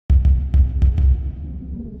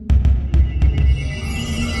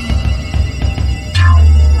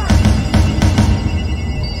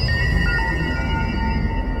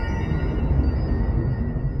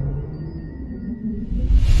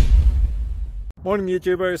Morning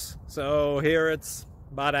YouTubers. So here it's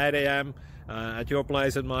about 8 a.m. At your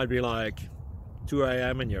place it might be like 2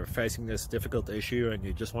 a.m. and you're facing this difficult issue and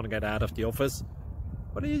you just want to get out of the office.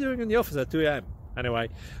 What are you doing in the office at 2 a.m.? Anyway,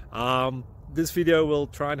 this video will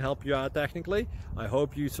try and help you out technically. I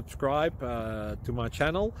hope you subscribe to my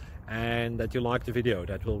channel and that you like the video.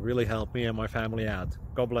 That will really help me and my family out.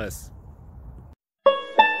 God bless.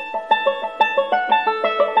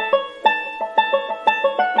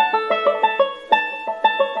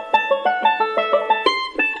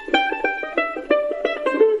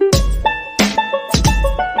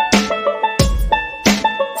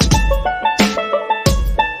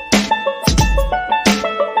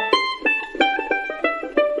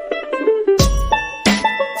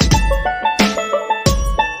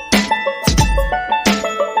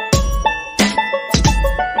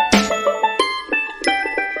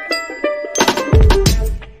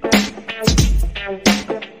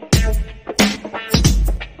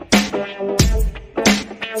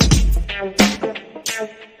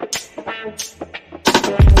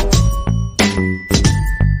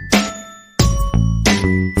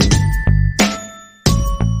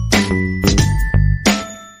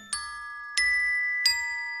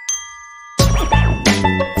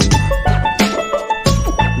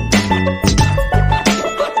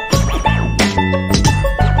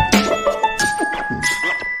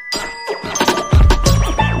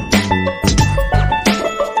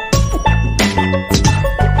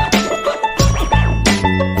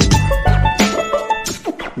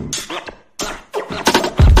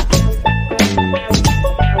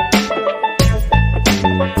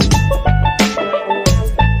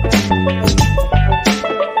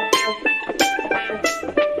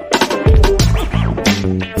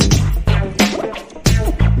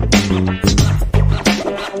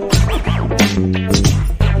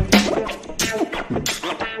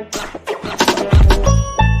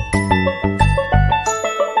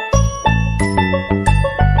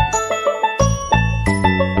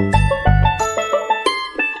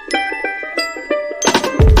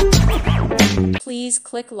 Please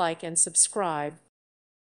click like and subscribe.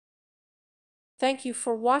 Thank you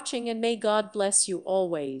for watching and may God bless you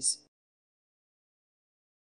always.